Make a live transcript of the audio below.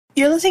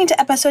You're listening to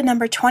episode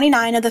number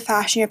 29 of the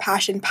Fashion Your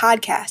Passion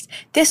podcast.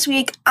 This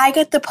week, I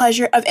get the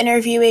pleasure of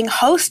interviewing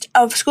host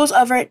of School's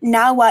Over,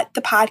 Now What,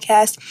 the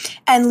podcast,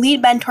 and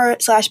lead mentor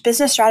 /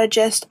 business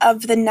strategist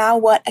of the Now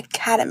What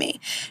Academy.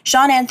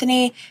 Sean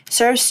Anthony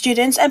serves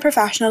students and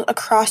professionals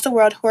across the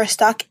world who are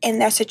stuck in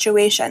their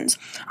situations.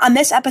 On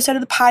this episode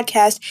of the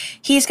podcast,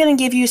 he's going to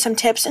give you some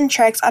tips and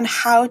tricks on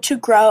how to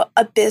grow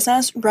a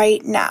business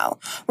right now.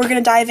 We're going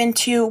to dive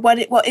into what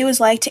it was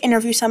like to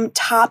interview some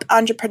top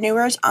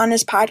entrepreneurs on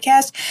his podcast,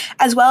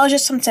 as well as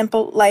just some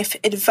simple life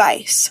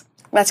advice.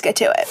 Let's get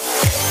to it.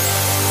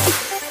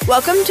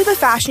 Welcome to the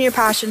Fashion Your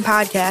Passion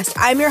podcast.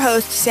 I'm your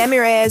host, Sammy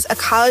Reyes, a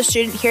college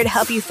student here to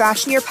help you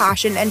fashion your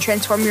passion and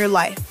transform your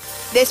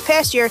life. This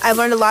past year, I've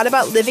learned a lot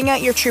about living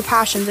out your true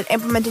passions and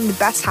implementing the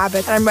best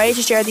habits, and I'm ready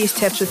to share these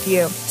tips with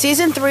you.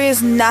 Season 3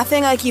 is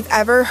nothing like you've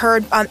ever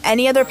heard on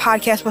any other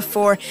podcast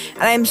before,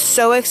 and I'm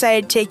so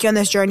excited to take you on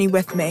this journey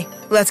with me.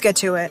 Let's get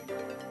to it.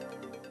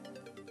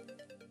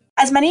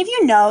 As many of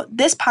you know,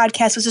 this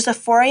podcast was just a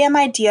 4 a.m.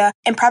 idea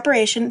in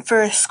preparation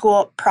for a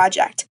school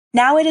project.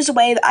 Now it is a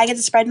way that I get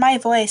to spread my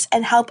voice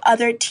and help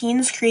other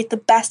teens create the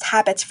best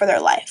habits for their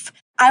life.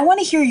 I want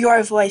to hear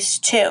your voice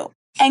too.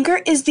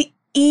 Anchor is the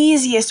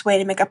easiest way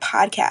to make a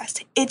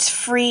podcast. It's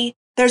free.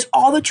 There's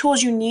all the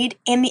tools you need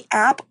in the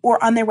app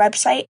or on their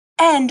website.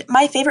 And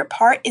my favorite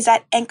part is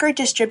that Anchor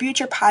distributes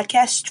your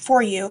podcast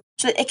for you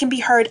so that it can be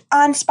heard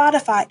on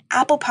Spotify,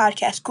 Apple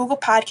Podcasts, Google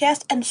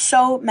Podcasts, and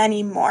so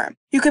many more.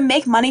 You can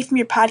make money from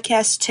your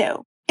podcast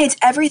too. It's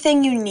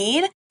everything you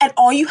need, and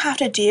all you have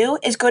to do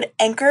is go to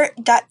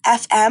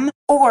anchor.fm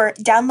or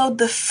download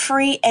the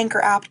free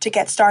Anchor app to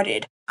get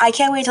started. I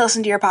can't wait to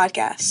listen to your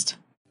podcast.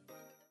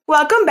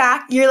 Welcome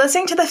back. You're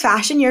listening to the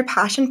Fashion Your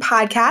Passion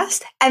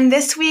podcast, and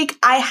this week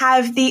I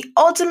have the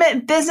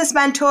ultimate business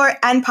mentor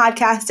and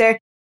podcaster,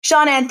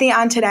 Sean Anthony,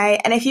 on today.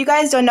 And if you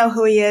guys don't know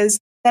who he is,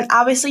 then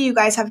obviously you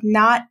guys have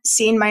not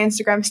seen my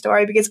Instagram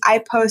story because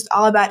I post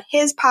all about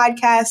his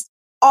podcast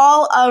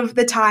all of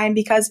the time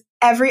because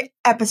every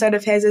episode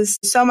of his is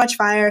so much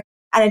fire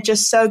and it's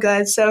just so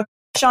good. So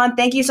Sean,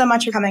 thank you so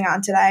much for coming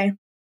on today.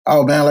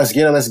 Oh man, let's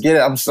get it.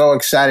 I'm so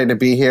excited to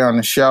be here on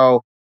the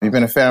show. You've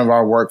been a fan of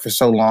our work for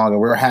so long and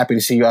we're happy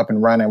to see you up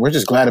and running. We're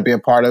just glad to be a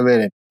part of it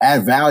and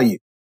add value.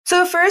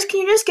 So first,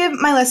 can you just give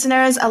my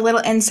listeners a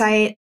little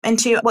insight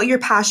into what you're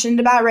passionate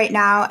about right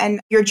now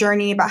and your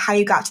journey about how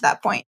you got to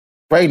that point?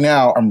 Right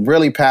now, I'm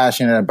really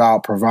passionate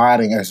about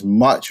providing as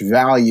much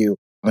value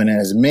and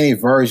as many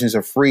versions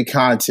of free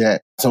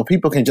content so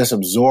people can just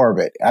absorb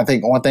it. I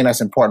think one thing that's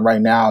important right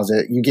now is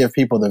that you give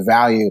people the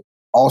value.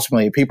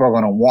 Ultimately, people are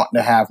going to want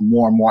to have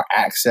more and more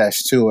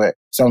access to it.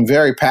 So I'm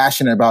very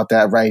passionate about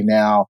that right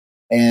now.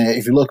 And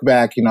if you look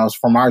back,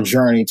 from our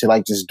journey to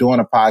like just doing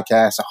a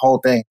podcast, the whole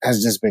thing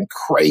has just been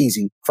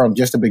crazy from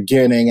just the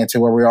beginning into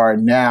where we are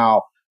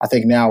now. I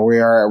think now we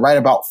are right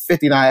about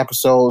 59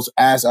 episodes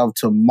as of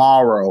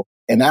tomorrow.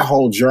 And that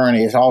whole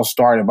journey is all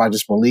started by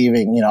just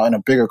believing, in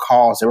a bigger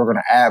cause that we're going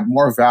to add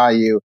more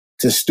value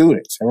to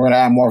students. And we're going to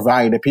add more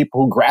value to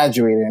people who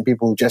graduated and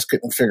people who just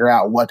couldn't figure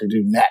out what to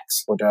do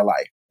next with their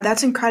life.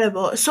 That's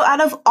incredible. So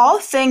out of all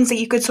things that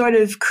you could sort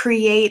of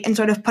create and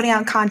sort of putting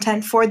out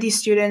content for these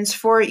students,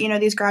 for,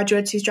 these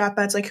graduates, these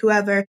dropouts, like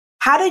whoever,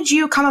 how did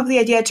you come up with the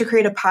idea to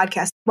create a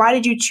podcast? Why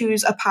did you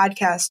choose a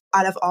podcast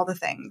out of all the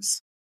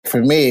things? For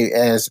me,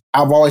 as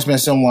I've always been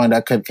someone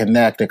that could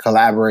connect and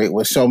collaborate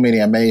with so many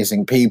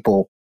amazing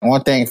people.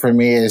 One thing for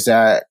me is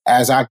that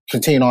as I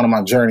continued on in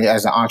my journey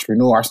as an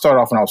entrepreneur, I started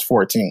off when I was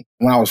 14.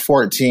 When I was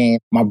 14,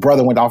 my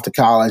brother went off to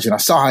college and I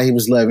saw how he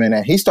was living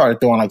and he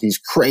started throwing like these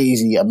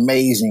crazy,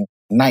 amazing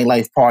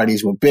nightlife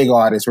parties with big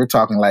artists. We're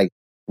talking like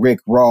Rick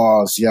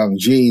Ross, Young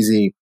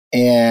Jeezy.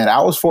 And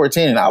I was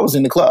 14 and I was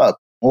in the club.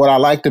 What I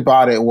liked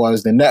about it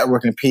was the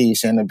networking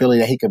piece and the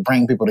ability that he could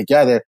bring people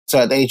together. So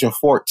at the age of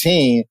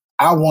 14,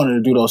 I wanted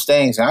to do those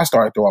things and I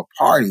started throwing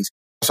parties.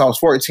 So I was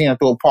 14, I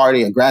threw a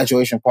party, a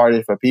graduation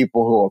party for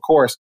people who, of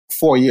course,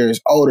 4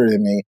 years older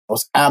than me. It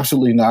was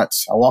absolutely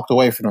nuts. I walked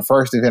away from the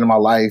first event of my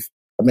life.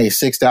 I made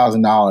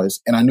 $6,000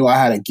 and I knew I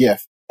had a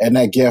gift. And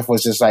that gift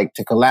was just like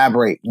to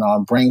collaborate,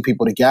 and bring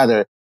people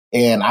together.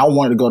 And I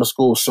wanted to go to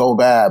school so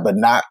bad, but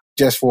not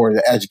just for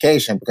the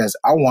education, because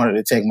I wanted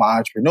to take my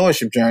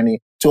entrepreneurship journey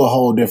to a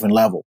whole different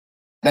level.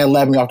 That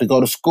led me off to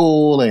go to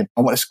school, and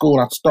I went to school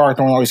and I started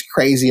throwing all these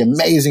crazy,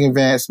 amazing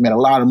events, made a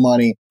lot of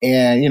money.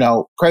 And,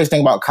 crazy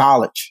thing about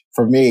college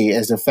for me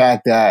is the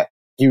fact that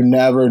you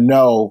never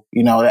know,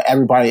 that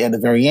everybody at the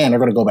very end, they're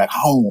going to go back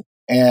home.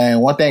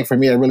 And one thing for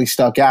me that really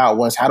stuck out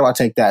was how do I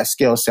take that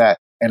skill set?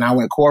 And I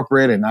went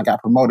corporate and I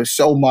got promoted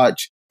so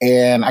much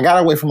and I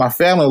got away from my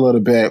family a little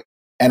bit.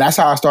 And that's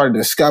how I started to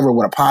discover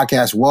what a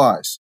podcast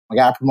was. I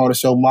got promoted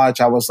so much.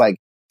 I was like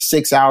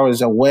 6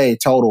 hours away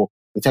total.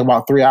 It took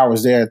about 3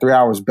 hours there, 3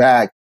 hours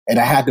back. And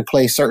I had to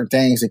play certain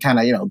things to kind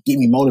of, get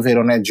me motivated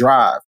on that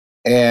drive.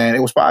 And it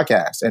was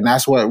podcasts. And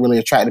that's what really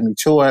attracted me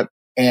to it.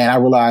 And I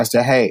realized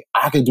that, hey,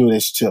 I could do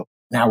this too.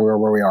 Now we're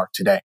where we are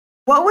today.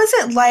 What was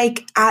it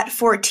like at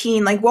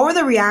 14? Like, what were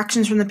the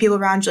reactions from the people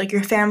around you, like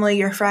your family,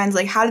 your friends?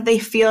 Like, how did they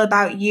feel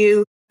about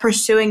you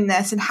pursuing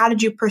this, and how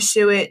did you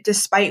pursue it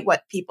despite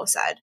what people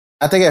said?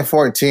 I think at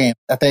 14,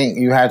 I think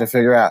you had to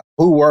figure out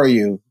who were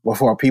you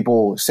before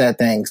people said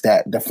things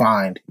that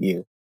defined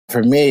you.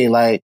 For me,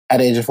 like at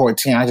the age of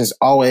 14, I just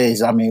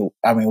always, I mean,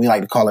 we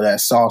like to call it that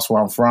sauce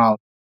where I'm from.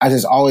 I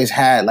just always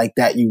had like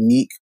that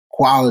unique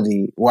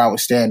quality where I would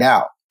stand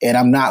out. And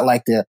I'm not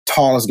like the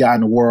tallest guy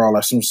in the world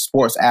or some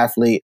sports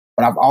athlete,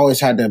 but I've always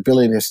had the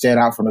ability to stand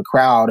out from the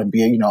crowd and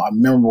be, a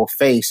memorable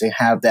face and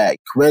have that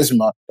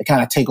charisma to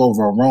kind of take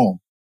over a room.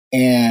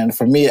 And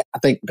for me, I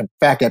think the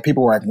fact that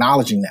people were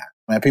acknowledging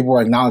that, people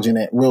were acknowledging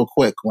it real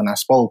quick when I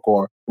spoke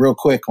or real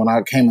quick when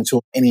I came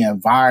into any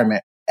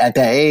environment at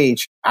that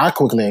age, I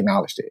quickly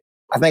acknowledged it.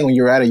 I think when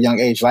you're at a young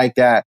age like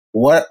that,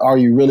 what are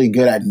you really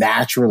good at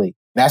naturally?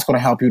 That's going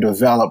to help you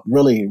develop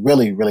really,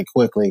 really, really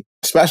quickly,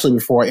 especially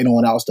before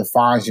anyone else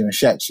defines you and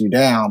shuts you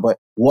down. But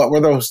what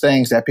were those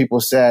things that people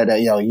said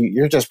that,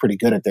 you're just pretty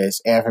good at this?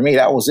 And for me,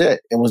 that was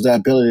it. It was the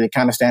ability to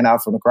kind of stand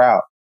out from the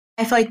crowd.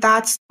 I feel like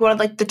that's one of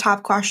like the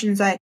top questions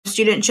that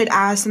students should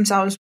ask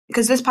themselves,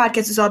 because this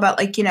podcast is all about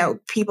like,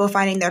 people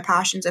finding their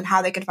passions and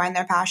how they can find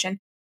their passion.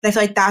 And I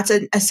feel like that's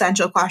an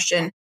essential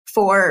question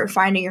for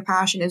finding your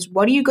passion is,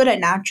 what are you good at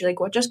naturally?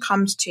 Like, what just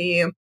comes to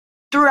you?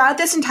 Throughout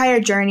this entire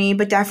journey,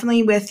 but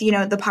definitely with,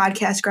 the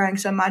podcast growing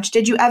so much,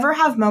 did you ever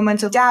have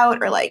moments of doubt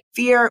or like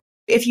fear?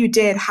 If you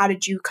did, how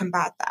did you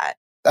combat that?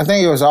 I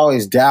think it was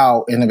always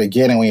doubt in the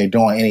beginning when you're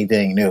doing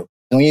anything new.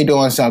 When you're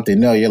doing something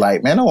new, you're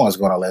like, man, no one's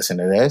going to listen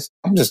to this.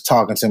 I'm just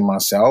talking to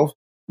myself.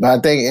 But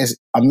I think it's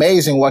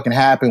amazing what can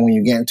happen when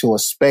you get into a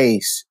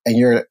space and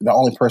you're the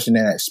only person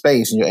in that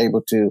space and you're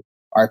able to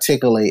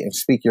articulate and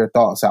speak your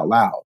thoughts out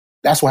loud.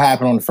 That's what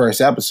happened on the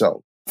first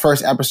episode.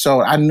 First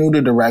episode, I knew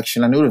the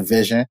direction. I knew the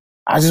vision.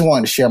 I just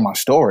wanted to share my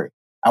story.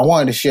 I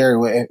wanted to share it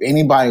with, if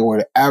anybody were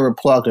to ever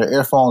plug their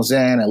earphones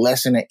in and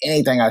listen to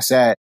anything I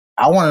said,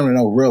 I wanted to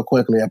know real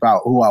quickly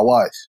about who I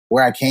was,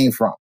 where I came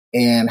from,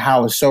 and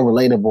how it's so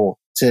relatable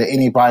to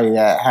anybody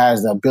that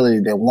has the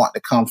ability to want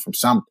to come from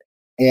something.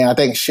 And I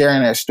think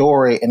sharing that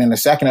story, and in the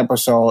second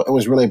episode, it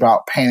was really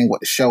about painting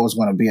what the show is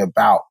going to be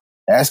about.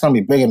 That's going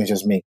to be bigger than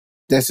just me.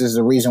 This is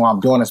the reason why I'm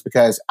doing this,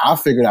 because I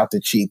figured out the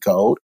cheat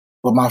code,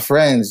 but my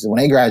friends,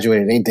 when they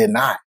graduated, they did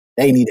not.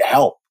 They needed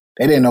help.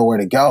 They didn't know where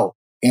to go.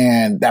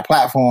 And that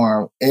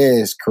platform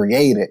is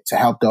created to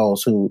help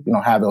those who,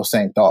 have those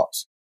same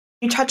thoughts.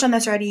 You touched on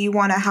this already. You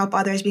want to help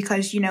others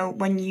because,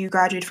 when you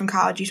graduated from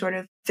college, you sort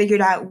of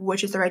figured out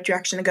which is the right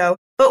direction to go.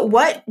 But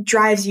what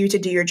drives you to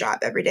do your job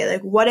every day?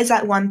 Like, what is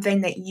that one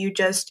thing that you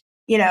just,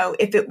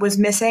 if it was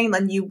missing,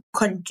 then you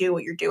couldn't do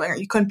what you're doing or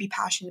you couldn't be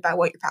passionate about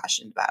what you're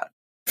passionate about?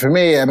 For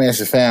me, it's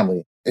the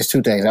family. It's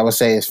two things. I would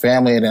say it's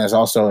family, and then it's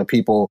also the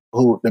people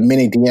the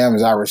many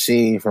DMs I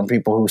receive from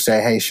people who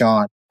say, hey,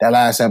 Sean, that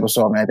last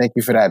episode, man, thank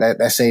you for that.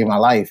 That saved my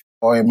life.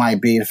 Or it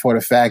might be for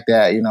the fact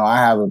that, I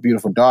have a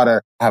beautiful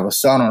daughter, I have a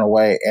son on the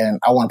way, and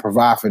I want to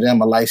provide for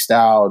them a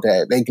lifestyle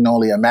that they can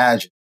only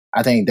imagine.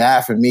 I think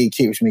that for me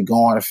keeps me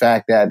going. The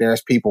fact that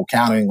there's people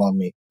counting on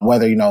me,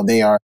 whether,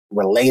 they are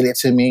related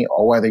to me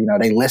or whether,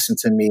 they listen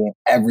to me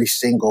every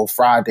single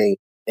Friday.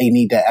 They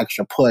need that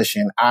extra push,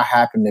 and I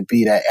happen to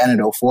be that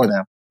antidote for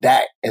them.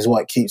 That is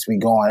what keeps me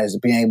going, is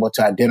being able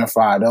to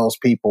identify those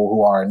people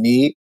who are in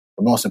need,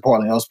 but most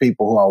importantly, those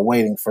people who are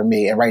waiting for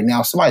me. And right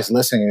now, somebody's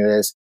listening to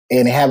this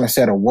and they haven't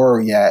said a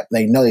word yet.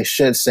 They know they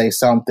should say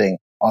something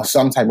on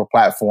some type of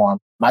platform.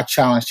 My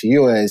challenge to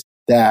you is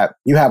that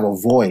you have a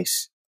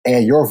voice,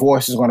 and your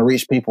voice is going to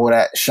reach people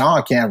that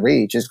Sean can't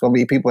reach. It's going to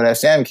be people that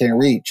Sam can't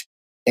reach.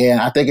 And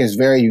I think it's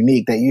very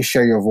unique that you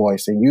share your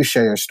voice and you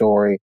share your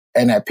story,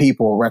 and that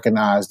people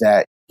recognize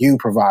that you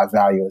provide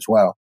value as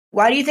well.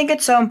 Why do you think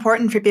it's so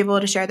important for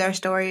people to share their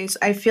stories?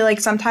 I feel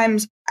like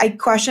sometimes I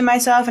question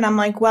myself and I'm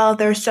like, well,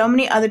 there's so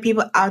many other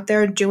people out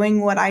there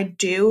doing what I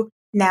do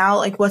now.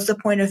 Like, what's the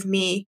point of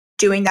me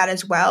doing that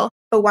as well?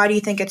 But why do you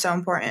think it's so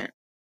important?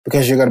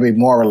 Because you're going to be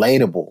more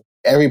relatable.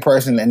 Every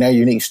person in their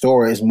unique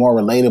story is more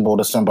relatable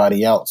to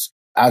somebody else.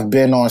 I've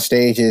been on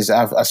stages.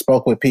 I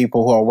spoke with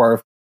people who are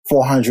worth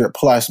 400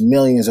 plus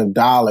millions of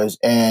dollars,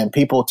 and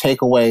people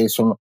takeaways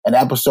from an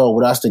episode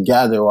with us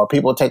together, or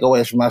people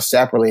takeaways from us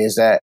separately, is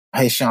that,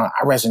 hey, Sean,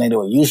 I resonated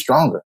with you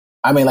stronger.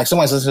 Like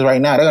someone's listening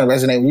right now, they're going to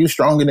resonate with you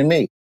stronger than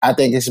me. I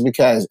think it's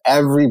because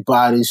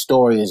everybody's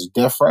story is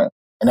different,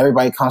 and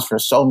everybody comes from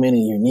so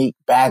many unique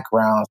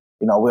backgrounds.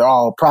 We're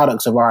all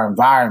products of our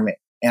environment.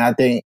 And I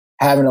think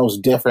having those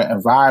different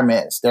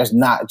environments, there's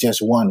not just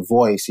one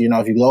voice.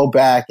 If you go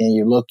back and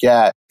you look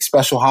at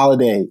special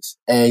holidays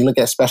and you look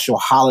at special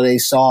holiday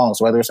songs,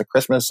 whether it's a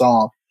Christmas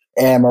song,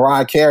 and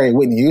Mariah Carey and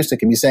Whitney Houston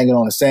can be singing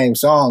on the same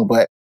song,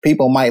 but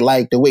people might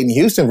like the Whitney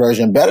Houston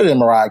version better than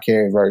Mariah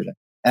Carey version.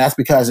 And that's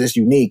because it's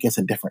unique. It's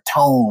a different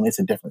tone. It's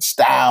a different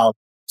style.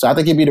 So I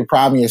think you'd be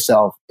depriving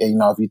yourself,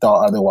 if you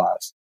thought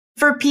otherwise.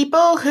 For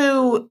people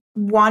who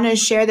want to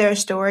share their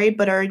story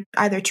but are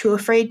either too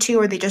afraid to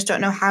or they just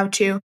don't know how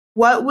to,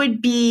 what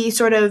would be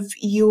sort of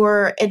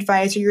your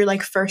advice or your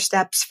first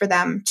steps for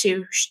them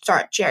to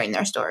start sharing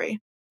their story?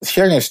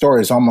 Sharing your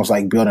story is almost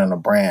like building a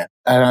brand.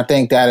 And I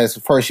think that is,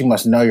 first you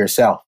must know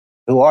yourself.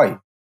 Who are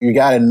you? You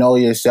got to know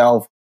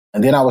yourself.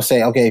 And then I would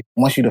say, okay,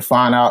 once you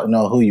define out and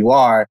know who you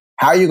are,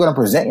 how are you going to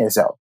present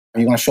yourself? Are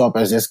you going to show up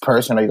as this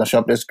person? Are you going to show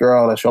up as this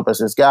girl? Or show up as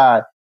this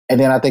guy? And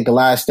then I think the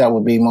last step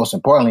would be, most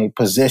importantly,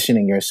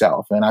 positioning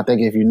yourself. And I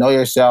think if you know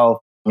yourself,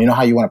 you know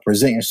how you want to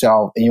present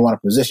yourself, and you want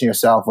to position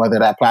yourself, whether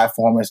that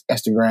platform is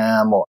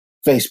Instagram or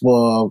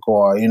Facebook,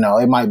 or,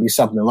 it might be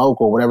something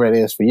local, whatever it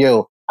is for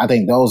you. I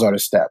think those are the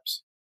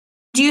steps.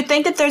 Do you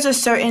think that there's a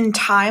certain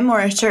time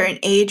or a certain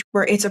age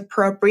where it's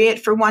appropriate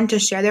for one to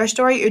share their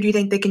story, or do you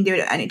think they can do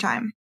it at any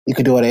time? You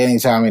could do it at any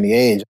time, any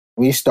age.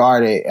 We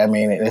started,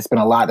 it's been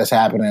a lot that's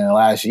happened in the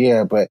last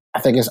year, but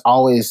I think it's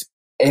always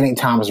any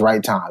time is the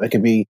right time. It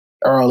could be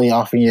early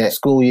off in your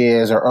school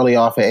years or early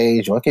off in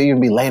age, or it could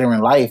even be later in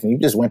life, and you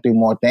just went through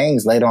more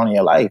things later on in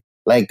your life.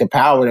 Like the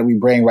power that we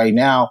bring right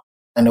now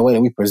and the way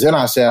that we present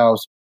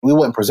ourselves, we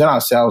wouldn't present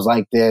ourselves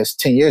like this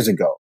 10 years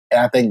ago.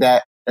 And I think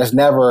that there's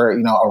never,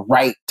 a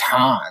right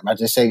time. I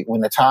just say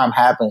when the time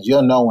happens,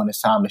 you'll know when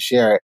it's time to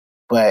share it.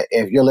 But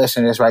if you're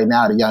listening to this right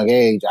now at a young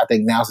age, I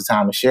think now's the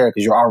time to share it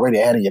because you're already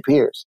ahead of your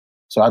peers.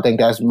 So I think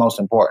that's most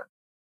important.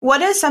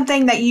 What is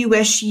something that you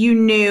wish you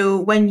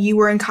knew when you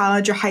were in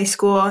college or high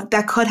school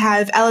that could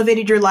have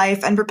elevated your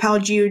life and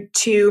propelled you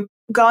to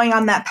going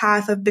on that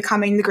path of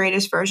becoming the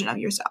greatest version of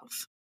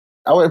yourself?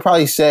 I would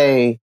probably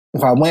say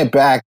if I went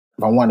back,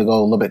 if I wanted to go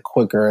a little bit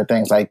quicker,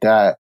 things like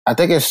that, I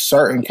think it's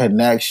certain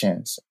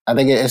connections. I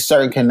think it's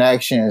certain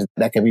connections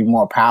that can be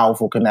more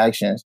powerful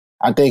connections.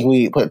 I think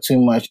we put too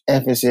much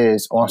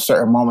emphasis on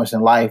certain moments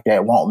in life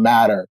that won't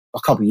matter a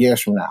couple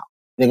years from now.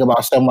 Think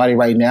about somebody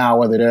right now,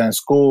 whether they're in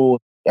school,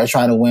 they're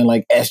trying to win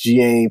like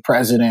SGA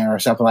president or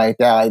something like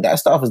that. Like that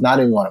stuff is not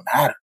even going to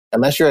matter.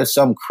 Unless you're at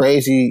some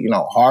crazy,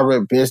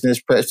 Harvard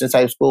business Princeton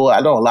type school.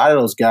 I know a lot of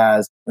those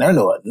guys, they're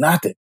doing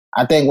nothing.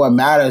 I think what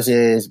matters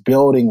is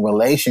building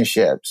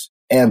relationships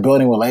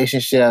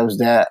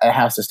that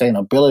have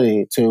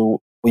sustainability to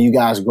when you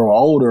guys grow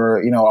older,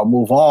 or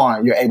move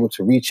on, you're able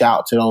to reach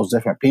out to those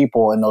different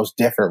people and those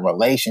different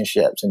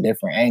relationships and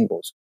different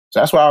angles. So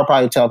that's what I would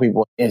probably tell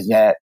people is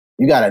that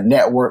you got to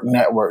network.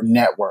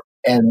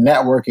 And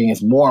networking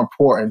is more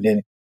important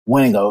than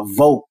winning a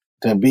vote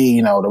to be,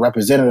 the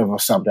representative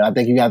of something. I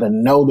think you got to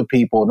know the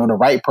people, know the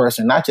right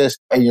person, not just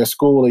in your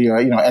school or your,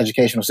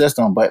 educational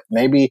system, but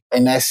maybe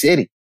in that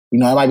city.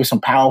 There might be some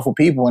powerful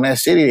people in that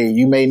city that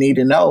you may need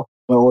to know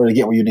in order to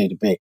get where you need to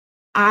be.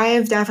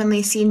 I've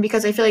definitely seen,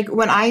 because I feel like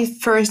when I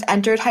first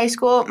entered high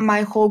school,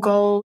 my whole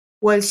goal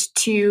was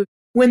to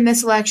win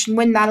this election,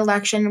 win that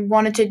election,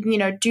 wanted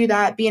to, do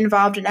that, be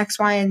involved in X,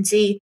 Y, and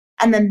Z.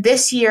 And then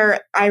this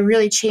year, I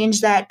really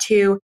changed that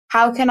to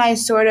how can I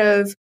sort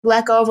of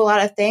let go of a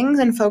lot of things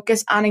and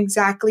focus on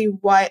exactly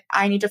what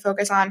I need to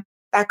focus on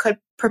that could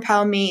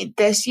propel me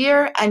this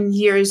year and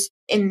years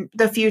in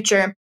the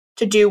future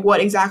to do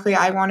what exactly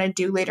I want to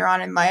do later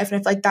on in life. And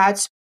I feel like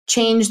that's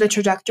changed the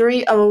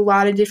trajectory of a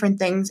lot of different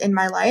things in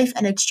my life.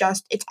 And it's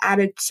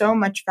added so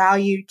much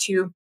value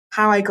to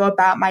how I go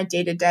about my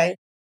day to day.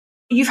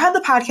 You've had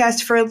the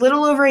podcast for a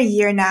little over a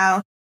year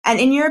now. And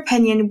in your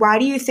opinion, why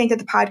do you think that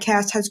the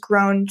podcast has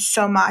grown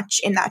so much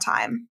in that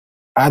time?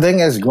 I think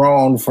it's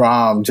grown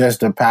from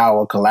just the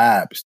power of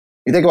collabs.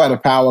 You think about the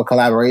power of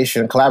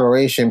collaboration.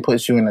 Collaboration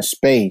puts you in a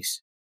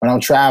space. When I'm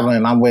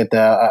traveling, I'm with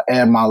Ed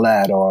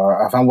Mylett,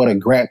 or if I'm with a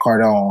Grant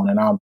Cardone and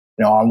I'm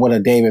with a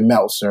David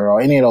Meltzer or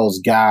any of those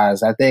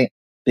guys, I think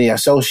the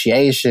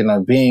association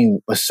of being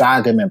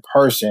beside them in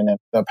person and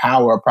the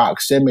power of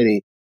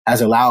proximity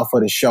has allowed for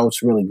the show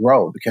to really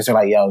grow, because they're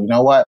like, yo, you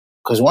know what?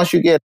 Because once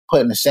you get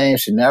put in the same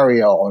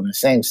scenario or in the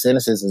same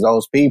sentences as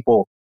those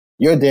people,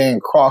 you're then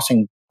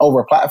crossing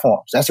over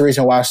platforms. That's the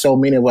reason why so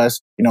many of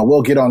us,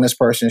 we'll get on this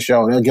person's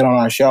show, they'll get on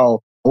our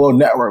show, we'll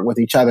network with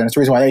each other. And it's the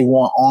reason why they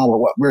want on with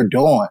what we're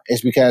doing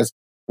is because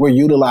we're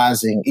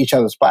utilizing each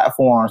other's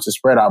platforms to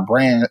spread our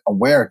brand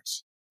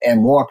awareness.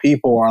 And more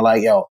people are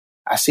like, yo,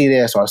 I see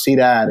this or I see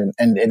that.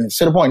 And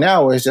to the point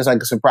now where it's just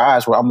like a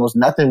surprise where almost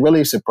nothing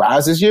really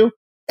surprises you.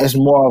 It's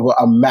more of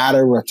a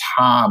matter of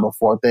time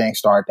before things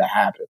start to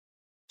happen.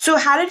 So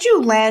how did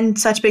you land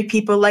such big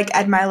people like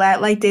Ed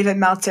Mylett, like David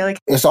Meltzer?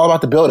 It's all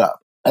about the build-up.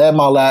 Ed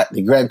Mylett,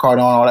 the Grant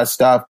Cardone, all that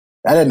stuff,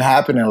 that didn't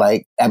happen in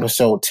like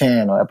episode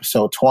 10 or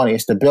episode 20.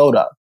 It's the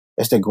build-up.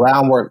 It's the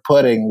groundwork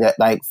putting that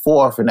like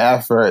forth an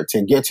effort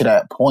to get to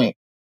that point.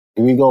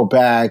 If we go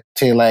back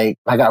to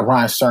I got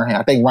Ryan Serhant.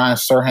 I think Ryan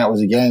Serhant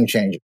was a game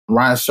changer.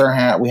 Ryan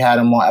Serhant, we had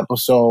him on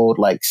episode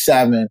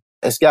 7.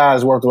 This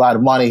guy's worth a lot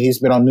of money. He's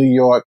been on New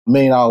York, $1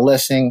 Million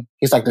Listing.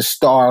 He's like the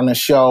star on the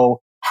show,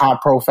 high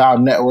profile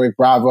network,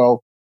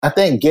 Bravo. I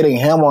think getting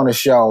him on the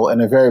show in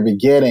the very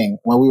beginning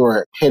when we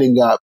were hitting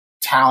up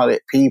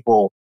talented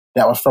people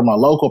that was from a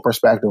local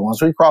perspective,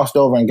 once we crossed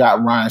over and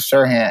got Ryan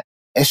Serhant,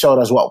 it showed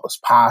us what was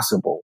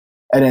possible.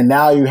 And then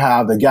now you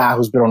have the guy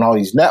who's been on all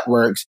these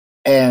networks,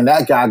 and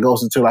that guy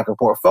goes into like a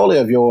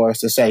portfolio of yours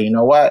to say, you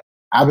know what?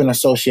 I've been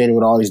associated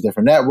with all these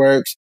different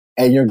networks,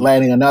 and you're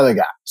landing another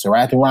guy. So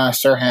after Ryan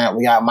Serhant,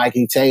 we got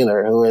Mikey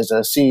Taylor, who is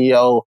a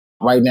CEO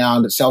right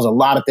now that sells a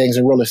lot of things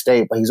in real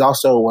estate, but he's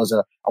also was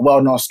a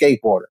well-known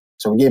skateboarder.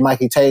 So we get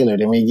Mikey Taylor,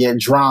 then we get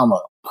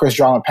Drama. Chris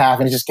Drummond Path,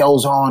 and it just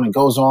goes on and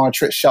goes on.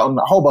 Trish Shelton,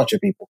 a whole bunch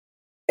of people.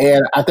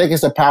 And I think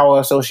it's the power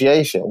of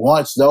association.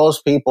 Once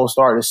those people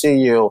start to see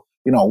you,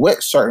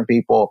 with certain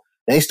people,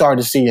 they start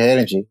to see your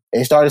energy.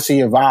 They start to see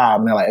your vibe.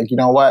 And they're like, you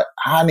know what?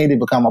 I need to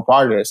become a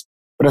part of this.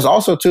 But it's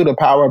also, too, the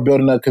power of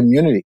building a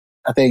community.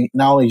 I think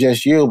not only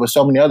just you, but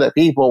so many other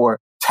people were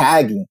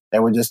tagging. They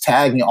were just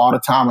tagging all the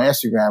time on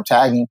Instagram,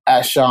 tagging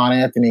at Sean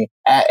Anthony,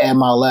 at Ed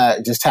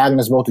Mylett, just tagging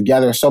us both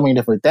together in so many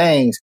different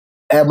things.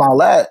 Ed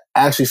Mylett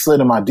actually slid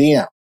in my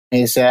DM and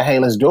he said, hey,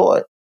 let's do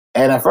it.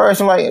 And at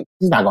first I'm like,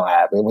 he's not going to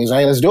happen. He's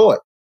like, hey, let's do it.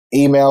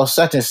 Email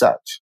such and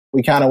such.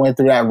 We kind of went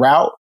through that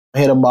route,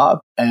 hit him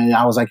up. And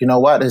I was like, you know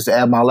what? This is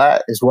Ed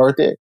Mylett. It's worth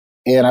it.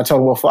 And I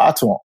told him we'll fly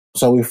to him.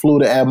 So we flew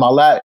to Ed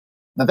Mylett.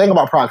 The thing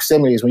about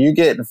proximity is when you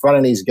get in front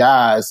of these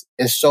guys,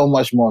 it's so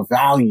much more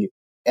value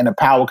and the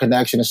power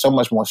connection is so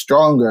much more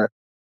stronger.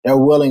 They're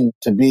willing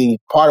to be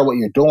part of what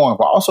you're doing,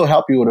 but also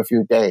help you with a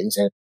few things.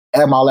 And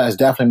Ed Mylett is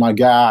definitely my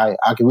guy.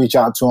 I can reach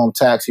out to him,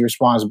 text. He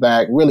responds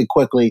back really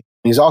quickly.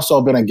 He's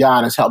also been a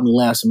guy that's helped me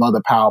land some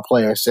other power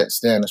players since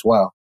then as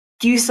well.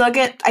 Do you still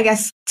get,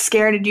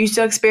 scared? Or do you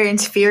still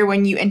experience fear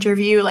when you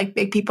interview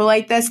big people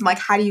like this? And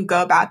how do you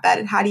go about that?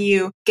 And how do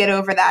you get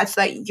over that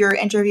so that your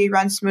interview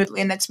runs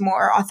smoothly and it's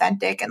more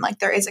authentic and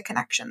there is a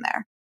connection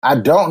there? I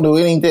don't do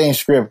anything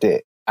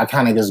scripted. I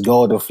kind of just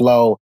go with the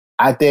flow.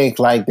 I think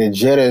the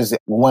jitters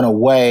went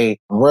away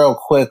real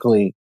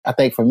quickly. I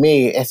think for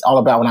me, it's all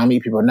about when I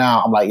meet people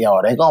now, I'm like, yo,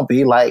 are they going to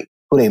be like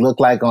who they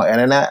look like on the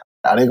internet?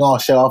 Are they going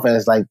to show off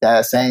as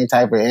that same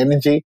type of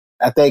energy?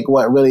 I think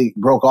what really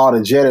broke all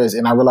the jitters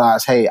and I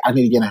realized, hey, I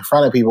need to get in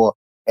front of people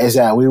is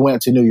that we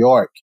went to New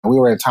York. We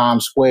were in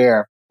Times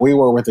Square. We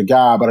were with a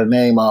guy by the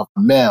name of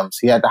Mims.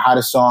 He had the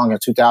hottest song in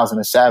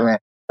 2007. It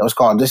was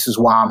called This Is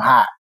Why I'm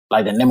Hot, the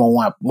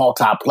 #1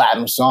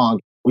 multi-platinum song.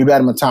 We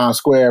met him in Times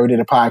Square. We did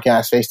a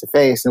podcast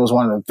face-to-face. It was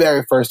one of the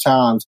very first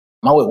times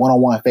I went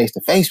one-on-one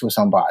face-to-face with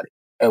somebody.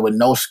 And with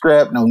no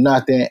script, no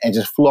nothing, and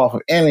just flew off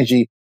of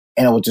energy.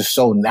 And it was just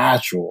so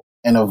natural.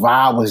 And the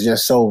vibe was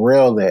just so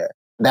real there.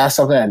 That's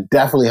something that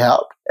definitely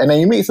helped. And then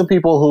you meet some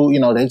people who,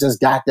 they just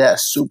got that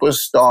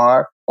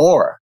superstar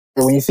aura.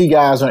 And when you see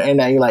guys on the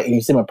internet, and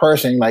you see them in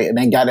person, and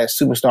they got that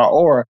superstar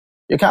aura,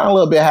 you're kind of a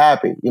little bit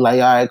happy. You're like,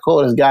 all right,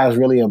 cool, this guy's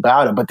really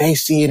about it. But they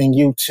see it in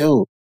you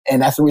too.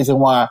 And that's the reason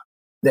why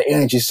the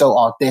energy is so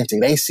authentic.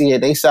 They see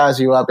it, they size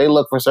you up, they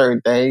look for certain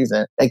things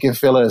and they can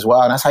feel it as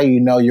well. And that's how you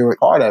know you're a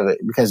part of it.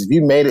 Because if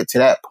you made it to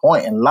that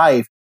point in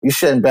life, you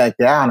shouldn't back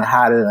down and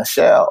hide it in a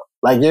shell.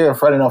 You're in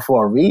front of them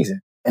for a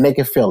reason and they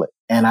can feel it.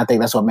 And I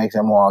think that's what makes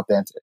it more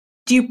authentic.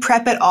 Do you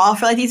prep at all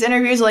for these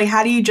interviews?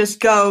 How do you just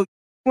go?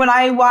 When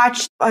I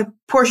watched a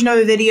portion of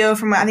the video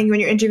from, I think when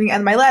you're interviewing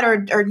Ed Mylett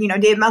or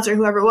Dave Meltzer,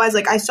 whoever it was,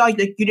 I saw you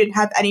didn't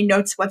have any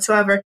notes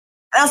whatsoever.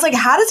 And I was like,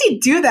 how does he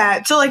do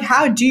that? So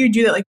how do you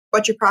do that?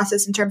 What's your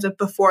process in terms of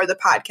before the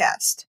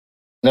podcast?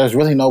 There's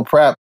really no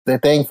prep. The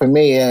thing for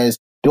me is,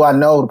 do I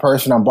know the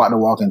person I'm about to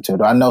walk into?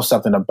 Do I know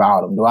something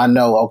about them? Do I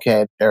know,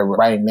 okay, they're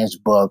writing this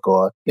book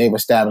or they've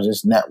established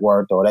this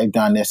network or they've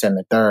done this and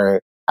the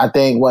third? I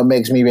think what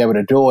makes me be able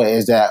to do it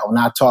is that when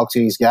I talk to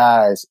these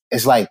guys,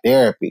 it's like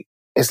therapy.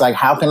 It's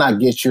how can I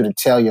get you to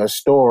tell your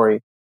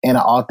story in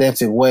an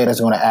authentic way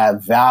that's going to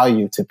add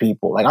value to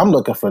people? I'm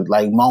looking for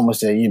moments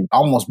that you're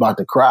almost about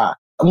to cry.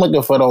 I'm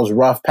looking for those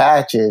rough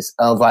patches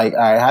of all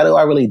right, how do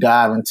I really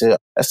dive into,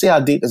 let's see how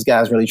deep this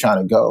guy's really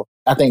trying to go.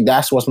 I think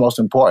that's what's most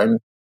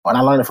important. When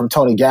I learned it from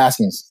Tony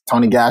Gaskins.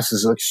 Tony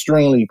Gaskins is an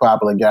extremely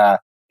popular guy.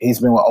 He's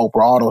been with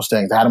Oprah, all those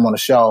things. I had him on the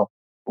show.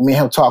 Me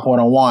and him talk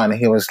one-on-one, and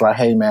he was like,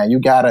 hey, man, you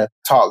got to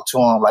talk to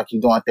them like you're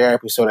doing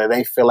therapy so that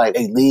they feel like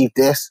they leave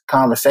this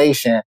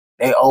conversation,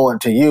 they owe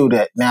it to you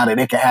that now that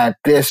they can add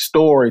this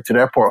story to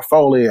their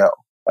portfolio.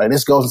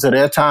 This goes into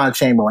their time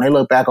chamber. When they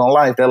look back on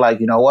life, they're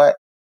like, you know what?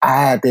 I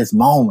had this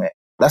moment.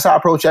 That's how I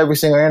approach every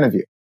single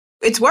interview.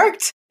 It's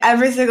worked.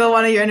 Every single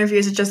one of your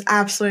interviews is just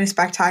absolutely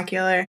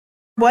spectacular.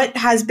 What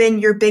has been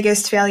your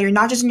biggest failure,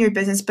 not just in your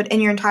business, but in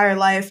your entire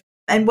life?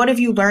 And what have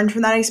you learned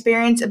from that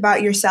experience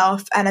about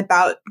yourself and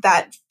about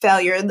that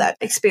failure, that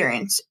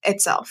experience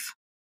itself?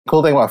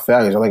 Cool thing about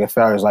failures, I think of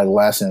failures like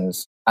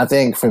lessons. I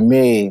think for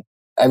me,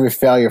 every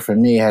failure for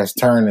me has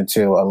turned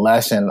into a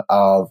lesson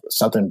of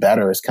something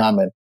better is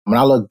coming. When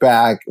I look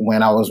back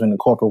when I was in the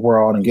corporate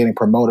world and getting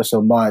promoted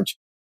so much,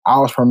 I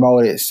was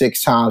promoted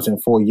 6 times in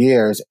 4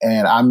 years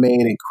and I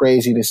made a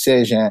crazy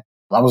decision.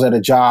 I was at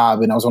a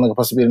job and I was only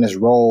supposed to be in this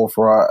role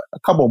for a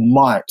couple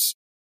months.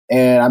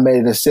 And I made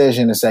a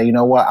decision to say, you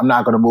know what, I'm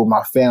not going to move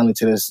my family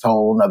to this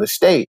whole other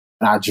state.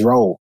 And I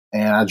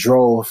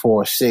drove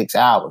for 6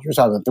 hours. We're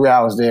talking 3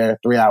 hours there,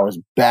 3 hours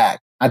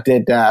back. I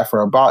did that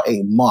for about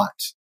 8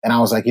 months. And I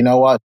was like, you know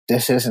what,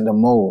 this isn't the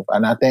move.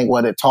 And I think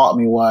what it taught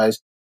me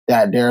was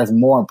that there's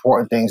more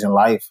important things in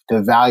life,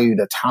 to value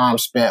the time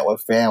spent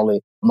with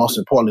family. Most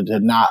importantly,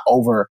 to not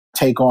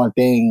overtake on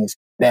things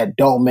that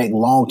don't make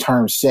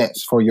long-term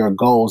sense for your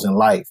goals in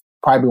life.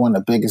 Probably one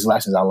of the biggest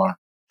lessons I learned.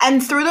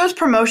 And through those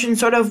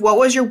promotions, what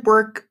was your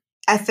work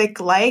ethic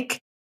like?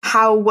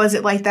 How was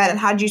it like that? And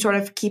how did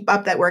you keep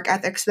up that work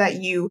ethic so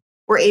that you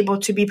were able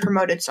to be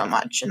promoted so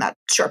much in that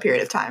short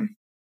period of time?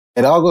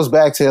 It all goes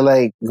back to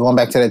like going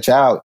back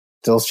to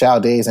those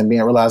child days and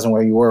realizing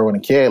where you were when a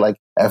kid, like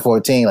at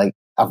 14, like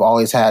I've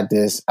always had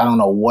this, I don't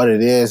know what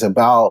it is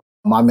about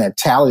my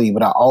mentality,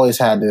 but I always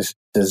had this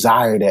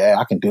desire that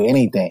I can do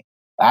anything.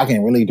 I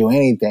can really do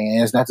anything, and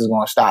there's nothing's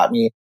going to stop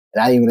me.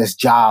 Not even this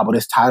job or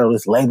this title,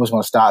 this label's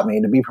going to stop me.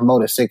 To be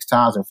promoted 6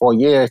 times in 4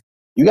 years,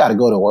 you got to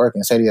go to work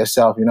and say to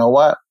yourself, you know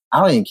what? I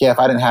don't even care if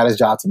I didn't have this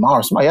job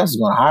tomorrow. Somebody else is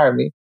going to hire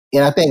me.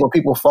 And I think what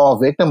people fall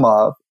victim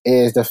of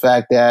is the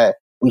fact that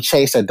we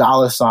chase a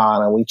dollar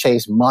sign and we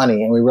chase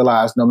money, and we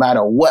realize no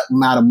matter what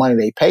amount of money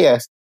they pay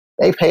us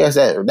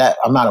that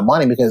amount of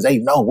money because they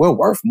know we're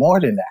worth more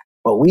than that,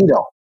 but we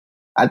don't.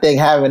 I think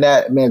having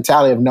that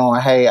mentality of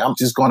knowing, hey, I'm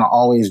just going to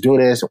always do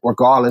this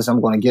regardless,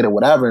 I'm going to get it,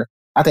 whatever.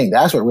 I think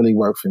that's what really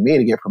worked for me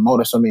to get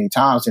promoted so many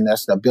times, and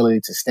that's the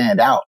ability to stand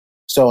out.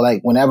 So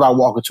like whenever I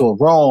walk into a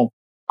room,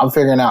 I'm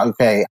figuring out,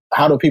 okay,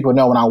 how do people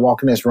know when I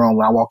walk in this room,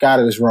 when I walk out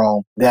of this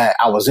room, that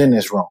I was in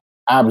this room?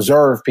 I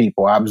observe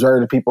people. I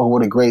observe the people who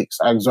were the greats.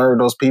 I observe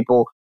those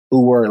people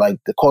who were like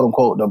the quote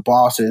unquote, the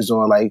bosses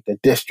or like the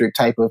district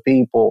type of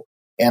people.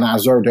 And I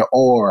observed their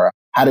aura.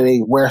 How do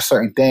they wear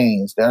certain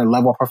things, their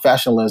level of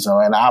professionalism?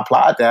 And I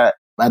applied that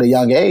at a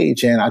young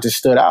age, and I just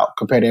stood out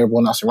compared to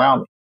everyone else around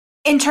me.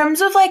 In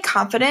terms of like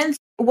confidence,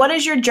 what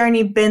has your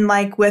journey been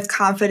like with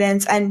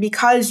confidence? And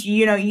because,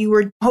 you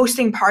were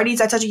hosting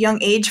parties at such a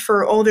young age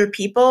for older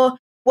people,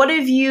 what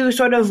have you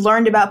sort of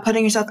learned about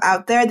putting yourself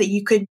out there that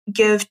you could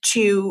give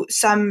to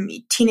some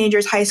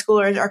teenagers, high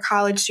schoolers, or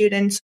college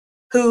students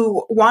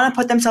who want to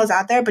put themselves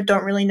out there but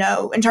don't really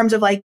know, in terms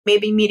of like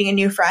maybe meeting a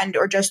new friend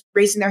or just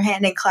raising their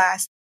hand in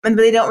class, and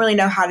they don't really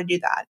know how to do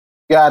that?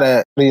 You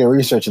gotta do your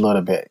research a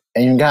little bit,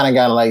 and you kind of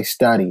gotta like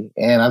study.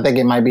 And I think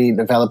it might be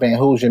developing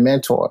who's your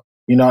mentor.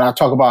 I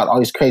talk about all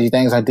these crazy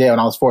things I did when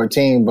I was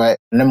 14, but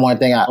the number one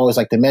thing I always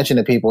like to mention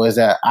to people is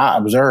that I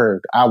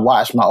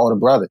watched my older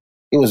brother.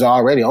 He was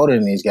already older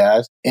than these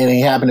guys, and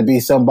he happened to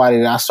be somebody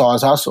that I saw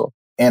his hustle,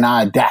 and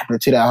I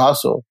adapted to that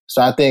hustle.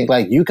 So I think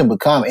like you can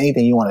become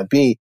anything you want to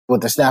be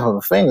with the snap of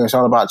a finger. It's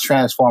all about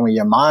transforming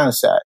your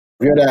mindset.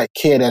 If you're that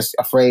kid that's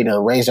afraid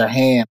to raise their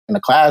hand in the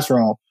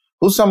classroom,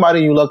 who's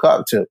somebody you look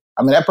up to?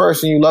 I mean, that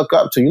person you look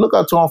up to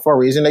them for a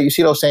reason, that you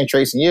see those same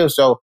traits in you.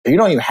 So if you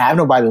don't even have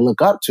nobody to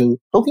look up to,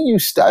 who can you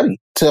study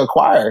to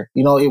acquire,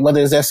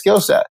 whether it's that skill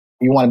set?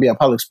 You want to be a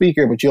public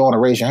speaker, but you don't want to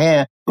raise your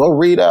hand, go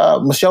read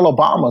Michelle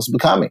Obama's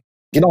Becoming.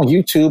 Get on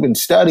YouTube and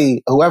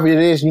study whoever it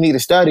is you need to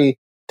study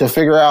to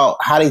figure out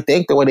how they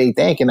think the way they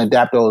think and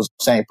adapt those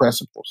same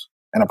principles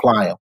and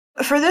apply them.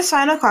 For this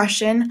final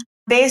question,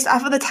 based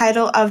off of the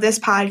title of this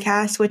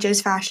podcast, which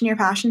is Fashion Your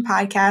Passion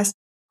Podcast,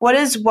 what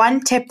is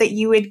one tip that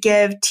you would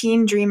give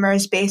teen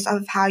dreamers based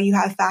off of how you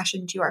have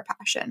fashioned your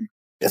passion?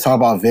 It's all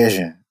about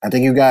vision. I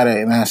think you got to,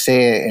 and I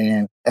say it,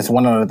 and it's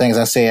one of the things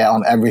I say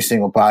on every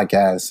single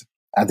podcast.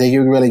 I think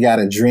you really got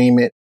to dream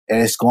it,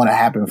 and it's going to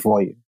happen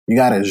for you. You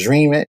got to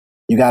dream it.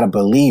 You got to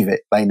believe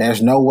it. Like,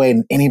 there's no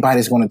way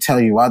anybody's going to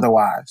tell you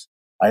otherwise.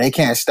 Like, they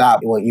can't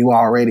stop what you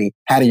already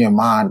had in your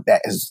mind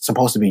that is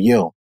supposed to be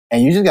you.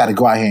 And you just got to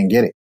go out here and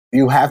get it.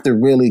 You have to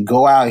really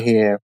go out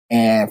here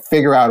and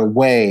figure out a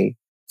way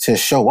to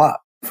show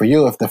up. For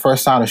you, if the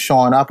first sign of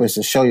showing up is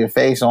to show your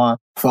face on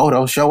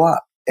photo, show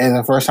up. And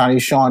the first sign of you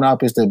showing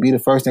up is to be the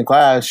first in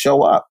class,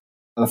 show up.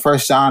 And the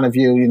first sign of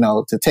you,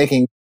 to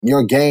taking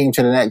your game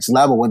to the next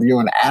level, whether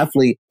you're an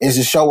athlete, is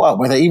to show up,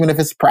 whether even if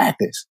it's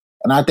practice.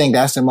 And I think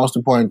that's the most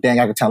important thing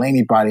I could tell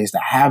anybody, is to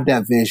have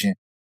that vision,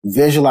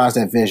 visualize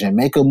that vision,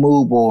 make a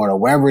mood board or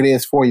wherever it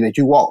is for you that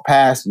you walk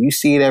past, you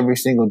see it every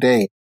single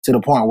day, to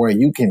the point where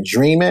you can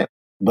dream it,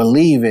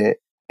 believe it,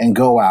 and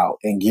go out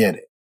and get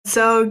it.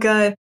 So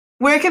good.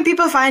 Where can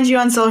people find you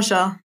on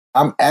social?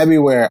 I'm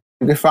everywhere.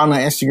 You can find me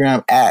on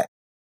Instagram at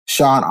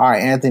Sean R.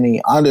 Anthony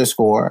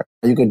 _.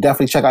 You can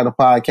definitely check out the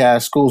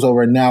podcast, School's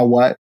Over, Now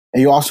What?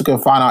 And you also can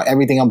find out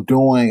everything I'm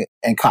doing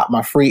and cop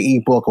my free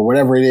ebook or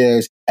whatever it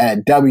is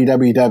at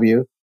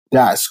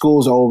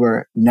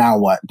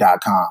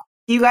www.schoolsovernowwhat.com.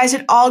 You guys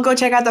should all go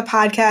check out the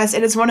podcast.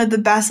 It is one of the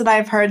best that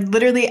I've heard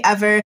literally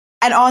ever.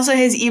 And also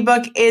his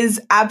ebook is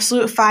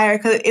absolute fire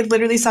because it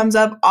literally sums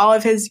up all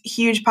of his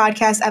huge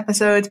podcast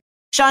episodes.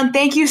 Sean,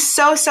 thank you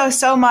so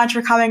much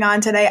for coming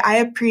on today. I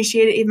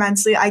appreciate it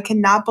immensely. I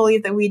cannot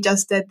believe that we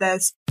just did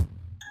this.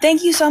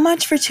 Thank you so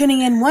much for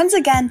tuning in once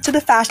again to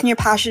the Fashion Your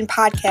Passion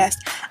podcast.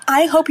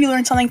 I hope you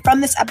learned something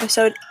from this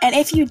episode, and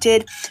if you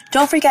did,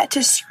 don't forget to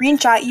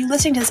screenshot you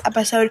listening to this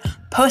episode,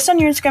 post on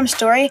your Instagram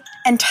story,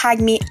 and tag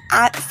me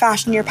at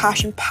Fashion Your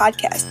Passion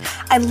podcast.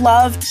 I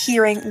love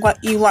hearing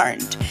what you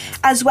learned.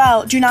 As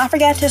well, do not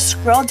forget to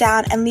scroll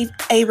down and leave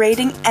a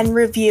rating and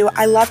review.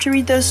 I love to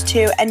read those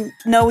too and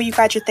know what you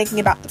guys are thinking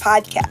about the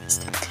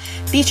podcast.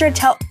 Be sure to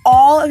tell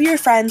all of your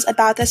friends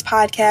about this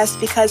podcast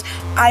because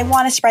I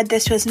want to spread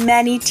this to as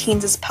many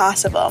teens as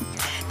possible.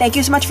 Thank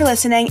you so much for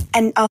listening,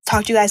 and I'll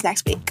talk to you guys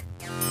next week.